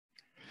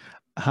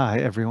Hi,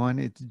 everyone.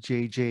 It's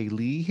JJ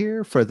Lee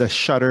here for the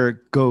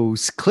Shutter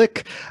Goes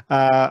Click.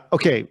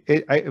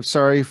 I'm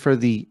sorry for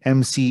the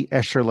MC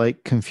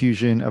Escher-like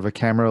confusion of a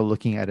camera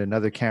looking at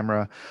another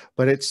camera,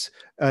 but it's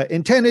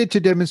intended to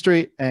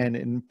demonstrate an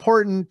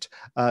important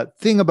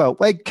thing about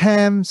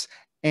webcams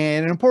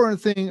and an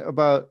important thing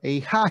about a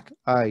hack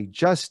I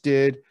just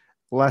did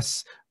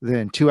less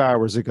than 2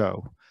 hours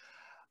ago.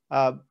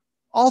 Uh,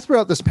 all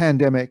throughout this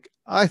pandemic,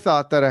 I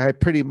thought that I had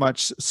pretty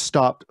much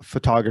stopped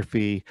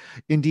photography.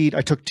 Indeed,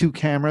 I took two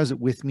cameras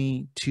with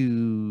me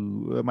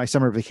to my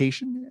summer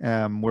vacation,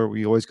 where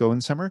we always go in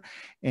summer.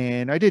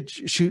 And I did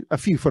shoot a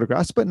few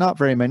photographs, but not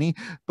very many.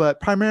 But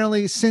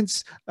primarily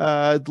since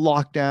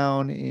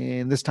lockdown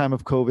and this time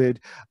of COVID,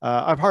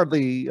 I've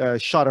hardly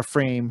shot a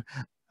frame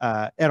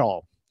at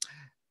all.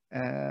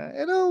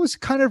 And I was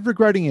kind of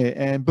regretting it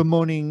and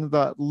bemoaning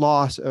the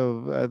loss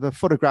of the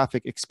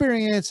photographic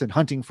experience and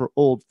hunting for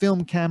old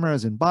film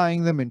cameras and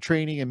buying them and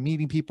training and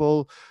meeting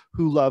people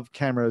who love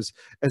cameras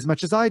as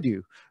much as I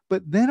do.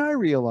 But then I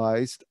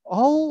realized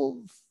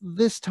all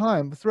this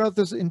time, throughout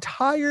this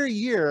entire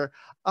year,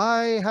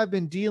 I have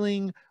been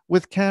dealing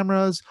with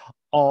cameras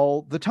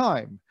all the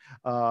time.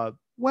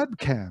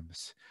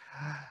 Webcams.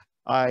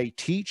 I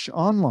teach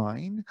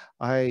online.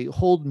 I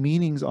hold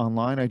meetings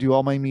online. I do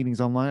all my meetings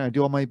online. I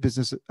do all my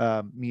business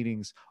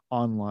meetings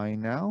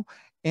online now.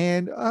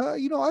 And,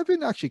 I've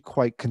been actually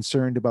quite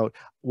concerned about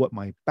what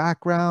my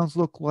backgrounds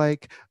look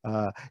like.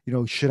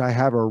 Should I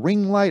have a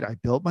ring light? I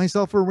built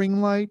myself a ring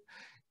light.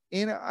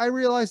 And I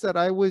realized that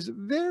I was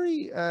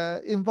very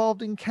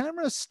involved in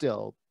cameras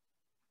still.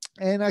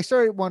 And I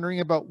started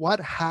wondering about what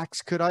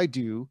hacks could I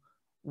do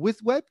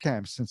with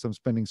webcams since I'm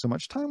spending so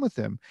much time with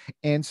them.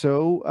 And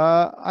so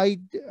I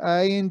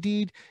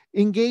indeed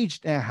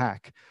engaged in a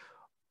hack,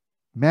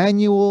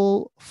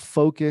 manual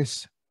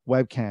focus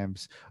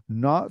webcams,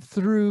 not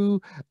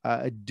through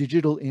a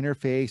digital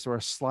interface or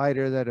a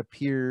slider that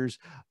appears,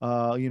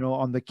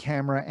 on the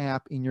camera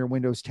app in your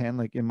Windows 10,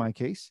 like in my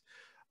case.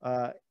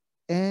 Uh,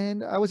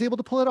 and I was able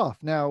to pull it off.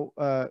 Now,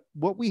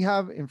 what we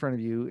have in front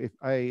of you, if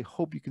I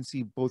hope you can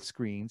see both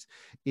screens,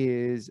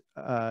 is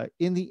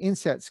in the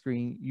inset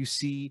screen, you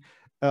see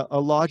a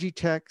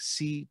Logitech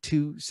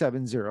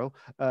C270.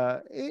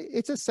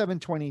 It's a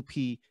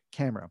 720p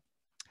camera.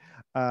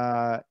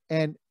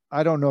 And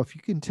I don't know if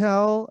you can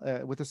tell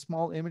with a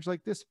small image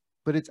like this,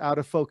 but it's out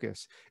of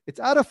focus.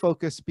 It's out of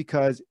focus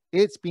because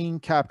it's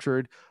being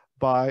captured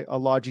by a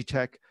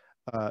Logitech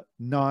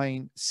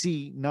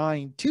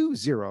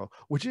 9C920,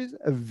 which is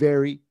a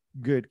very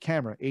good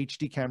camera,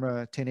 HD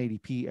camera,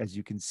 1080p, as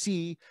you can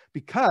see,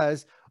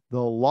 because the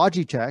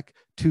Logitech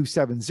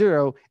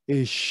 270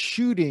 is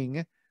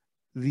shooting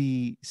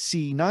the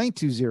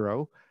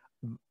C920.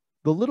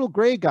 The little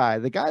gray guy,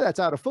 the guy that's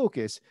out of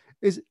focus,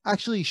 is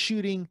actually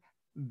shooting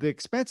the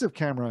expensive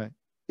camera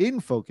in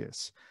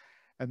focus.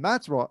 And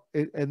that's what,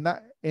 and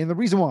the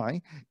reason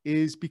why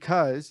is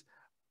because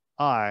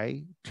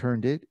I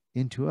turned it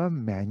into a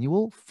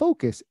manual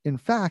focus. In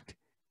fact,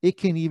 it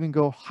can even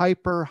go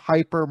hyper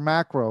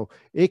macro.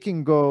 It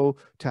can go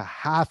to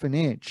half an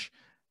inch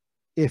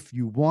if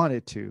you want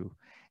it to.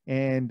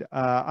 And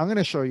I'm going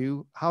to show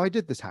you how I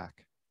did this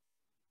hack.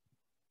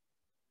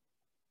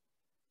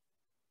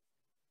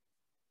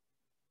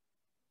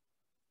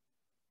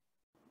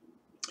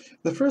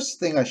 The first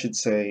thing I should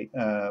say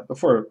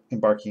before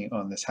embarking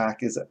on this hack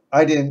is that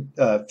I didn't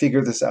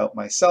figure this out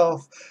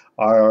myself.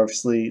 I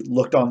obviously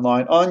looked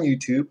online on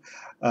YouTube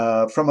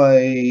from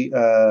a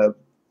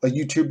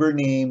YouTuber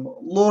named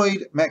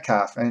Lloyd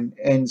Metcalf,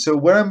 and so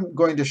what I'm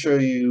going to show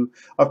you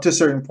up to a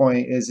certain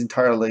point is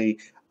entirely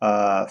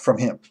from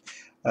him.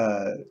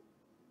 Uh,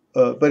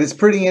 but it's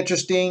pretty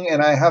interesting,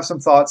 and I have some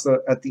thoughts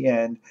at the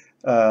end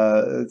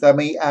that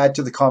may add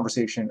to the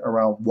conversation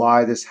around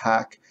why this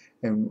hack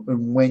and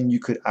when you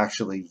could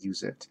actually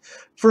use it.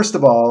 First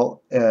of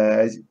all,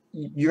 you're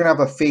going to have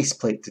a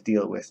faceplate to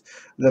deal with.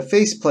 The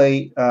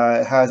faceplate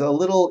has a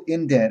little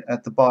indent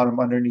at the bottom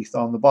underneath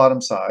on the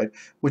bottom side,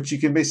 which you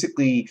can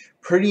basically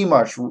pretty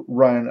much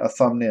run a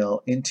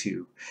thumbnail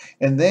into.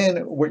 And then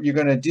what you're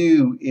going to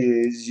do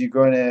is you're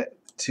going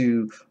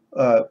to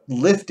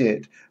lift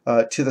it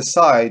to the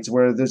sides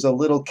where there's a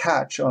little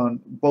catch on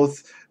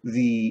both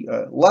the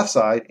left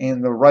side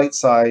and the right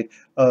side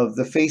of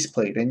the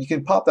faceplate, and you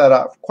can pop that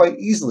off quite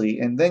easily,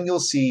 and then you'll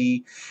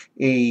see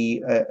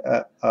a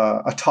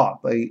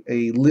top,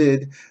 a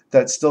lid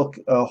that still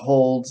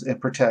holds and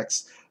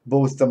protects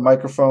both the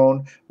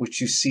microphone,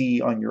 which you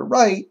see on your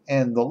right,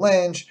 and the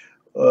lens,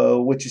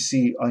 what you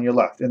see on your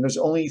left. And there's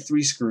only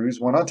three screws,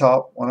 one on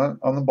top, one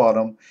on the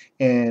bottom,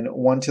 and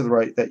one to the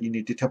right that you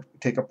need to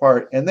take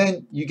apart. And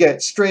then you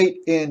get straight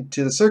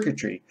into the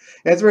circuitry.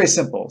 And it's very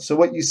simple. So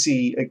what you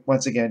see,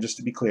 once again, just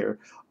to be clear,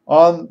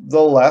 on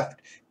the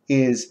left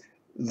is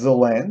the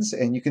lens,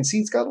 and you can see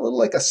it's got a little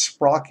like a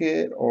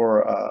sprocket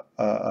or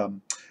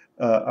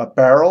a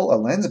barrel, a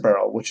lens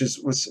barrel, which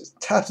was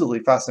absolutely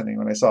fascinating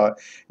when I saw it.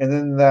 And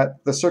then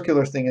the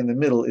circular thing in the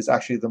middle is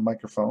actually the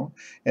microphone,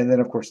 and then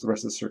of course the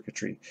rest of the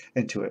circuitry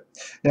into it.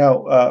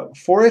 Now,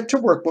 for it to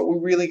work, what we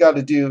really got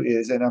to do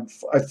is, and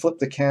I flipped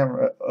the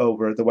camera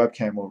over, the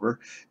webcam over,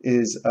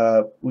 is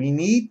we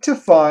need to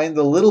find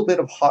the little bit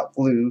of hot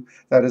glue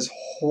that is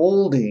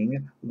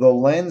holding the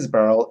lens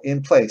barrel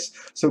in place.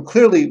 So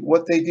clearly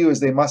what they do is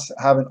they must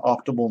have an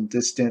optimal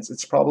distance.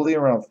 It's probably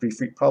around 3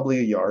 feet, probably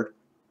a yard.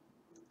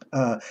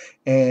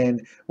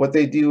 And what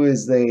they do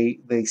is they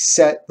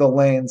set the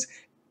lens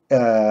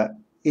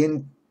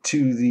into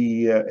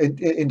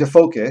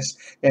focus,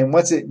 and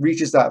once it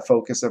reaches that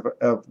focus of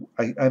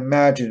I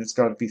imagine it's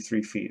got to be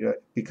 3 feet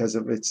because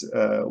of its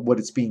what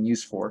it's being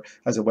used for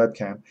as a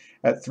webcam.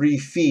 At 3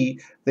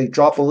 feet, they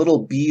drop a little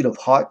bead of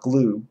hot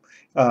glue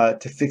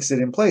to fix it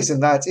in place,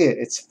 and that's it.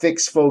 It's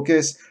fixed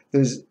focus.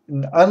 There's,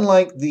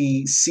 unlike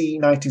the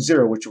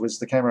C920, which was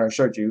the camera I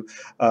showed you,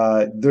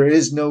 there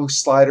is no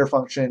slider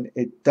function.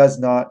 It does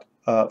not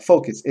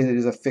focus. It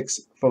is a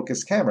fixed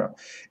focus camera.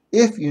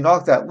 If you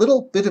knock that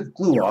little bit of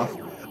glue off,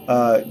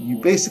 you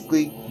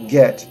basically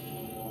get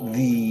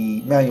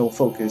the manual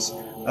focus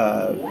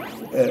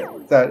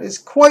that is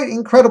quite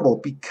incredible,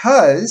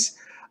 because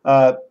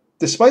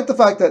despite the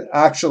fact that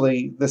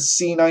actually the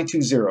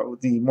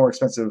C920, the more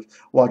expensive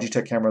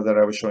Logitech camera that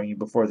I was showing you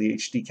before, the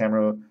HD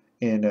camera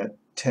in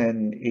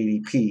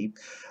 1080p,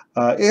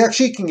 it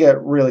actually can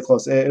get really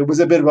close. It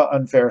was a bit of an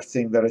unfair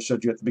thing that I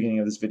showed you at the beginning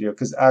of this video,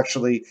 because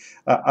actually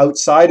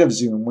outside of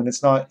zoom, when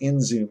it's not in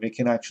zoom, it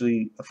can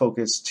actually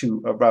focus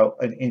to about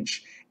 1.5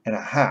 inches,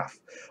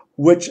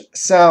 which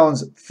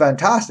sounds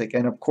fantastic.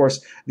 And of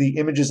course, the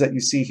images that you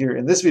see here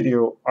in this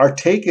video are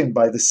taken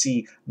by the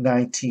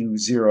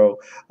C920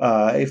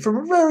 from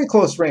a very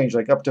close range,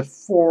 like up to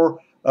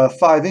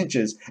 5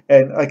 inches.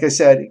 And like I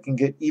said, it can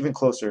get even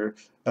closer,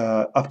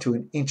 up to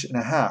 1.5 inches.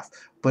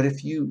 But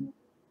if you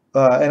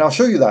and I'll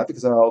show you that,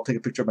 because I'll take a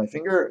picture of my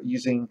finger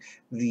using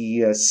the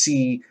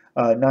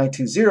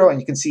C920,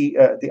 and you can see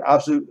the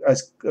absolute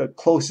as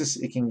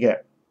closest it can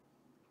get.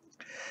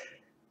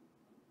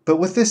 But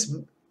with this,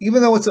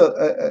 even though it's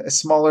a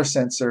smaller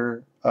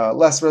sensor,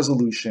 less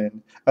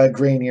resolution,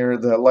 grainier,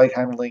 the light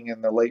handling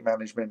and the light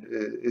management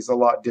is a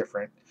lot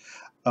different.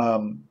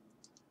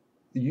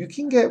 You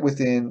can get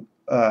within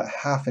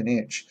 1/2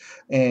 inch,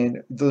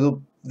 and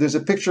there's a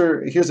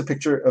picture. Here's a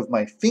picture of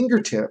my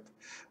fingertip.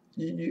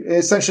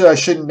 Essentially, I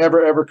should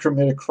never ever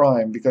commit a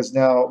crime, because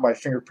now my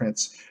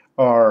fingerprints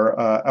are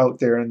out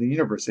there in the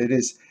universe. It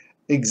is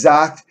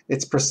exact,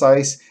 it's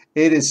precise,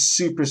 it is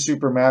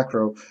super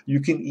macro.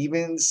 You can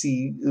even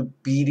see the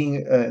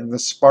beading and the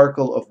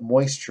sparkle of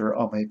moisture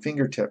on my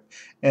fingertip,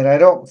 and I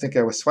don't think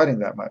I was sweating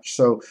that much.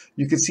 So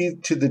you can see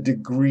to the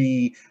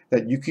degree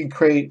that you can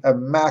create a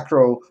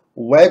macro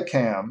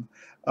webcam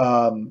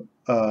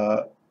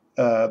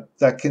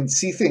that can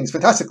see things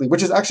fantastically,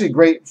 which is actually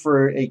great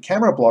for a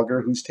camera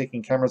blogger who's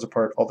taking cameras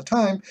apart all the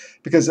time,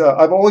 because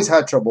I've always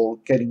had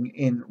trouble getting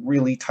in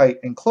really tight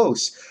and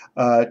close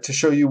to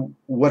show you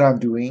what I'm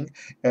doing,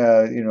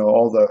 you know,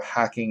 all the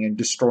hacking and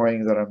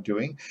destroying that I'm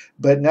doing.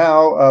 But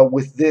now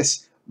with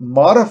this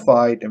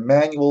modified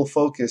manual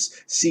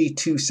focus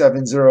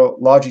C270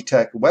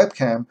 Logitech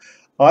webcam,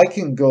 I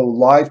can go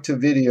live to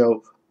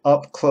video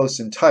up close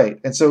and tight.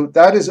 And so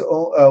that is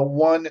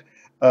one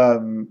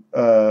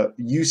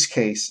use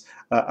case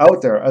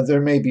out there. There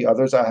may be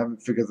others. I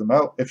haven't figured them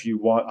out. If you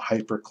want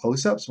hyper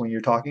close-ups when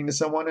you're talking to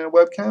someone in a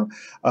webcam,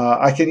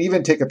 I can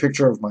even take a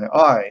picture of my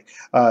eye,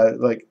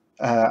 like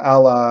a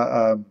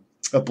la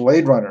a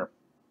Blade Runner.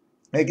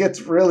 It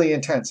gets really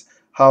intense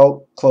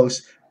how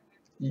close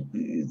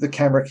the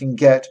camera can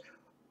get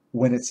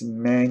when it's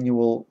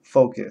manual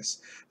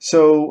focus.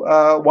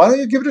 So why don't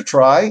you give it a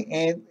try?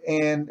 And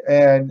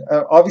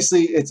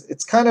obviously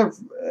it's kind of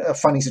a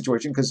funny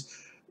situation, because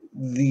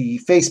the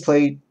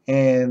faceplate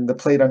and the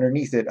plate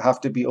underneath it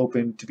have to be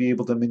open to be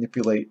able to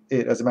manipulate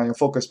it as a manual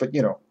focus. But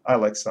you know, I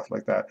like stuff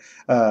like that.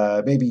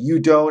 Maybe you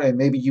don't, and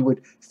maybe you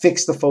would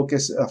fix the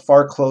focus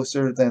far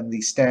closer than the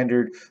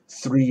standard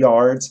 3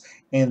 yards,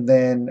 and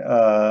then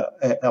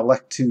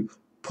elect to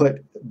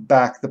put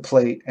back the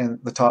plate and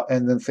the top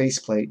and then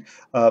faceplate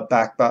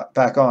back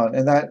on,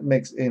 and that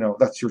makes, you know,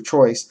 that's your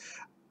choice.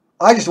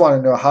 I just want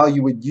to know how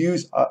you would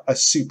use a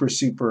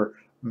super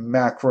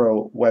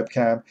macro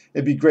webcam.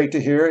 It'd be great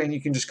to hear, and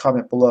you can just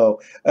comment below.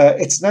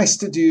 It's nice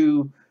to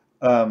do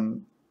a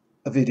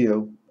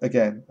video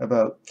again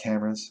about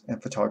cameras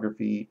and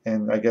photography,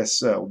 and I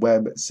guess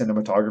web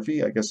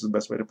cinematography, I guess is the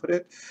best way to put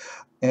it.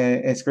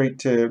 And it's great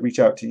to reach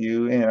out to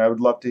you, and I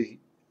would love to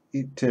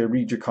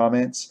read your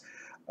comments.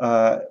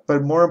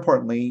 But more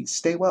importantly,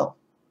 stay well.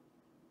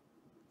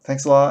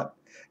 Thanks a lot,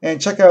 and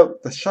check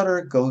out the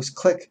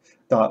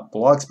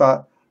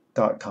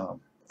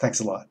shuttergoesclick.blogspot.com.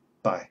 Thanks a lot.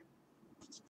 Bye.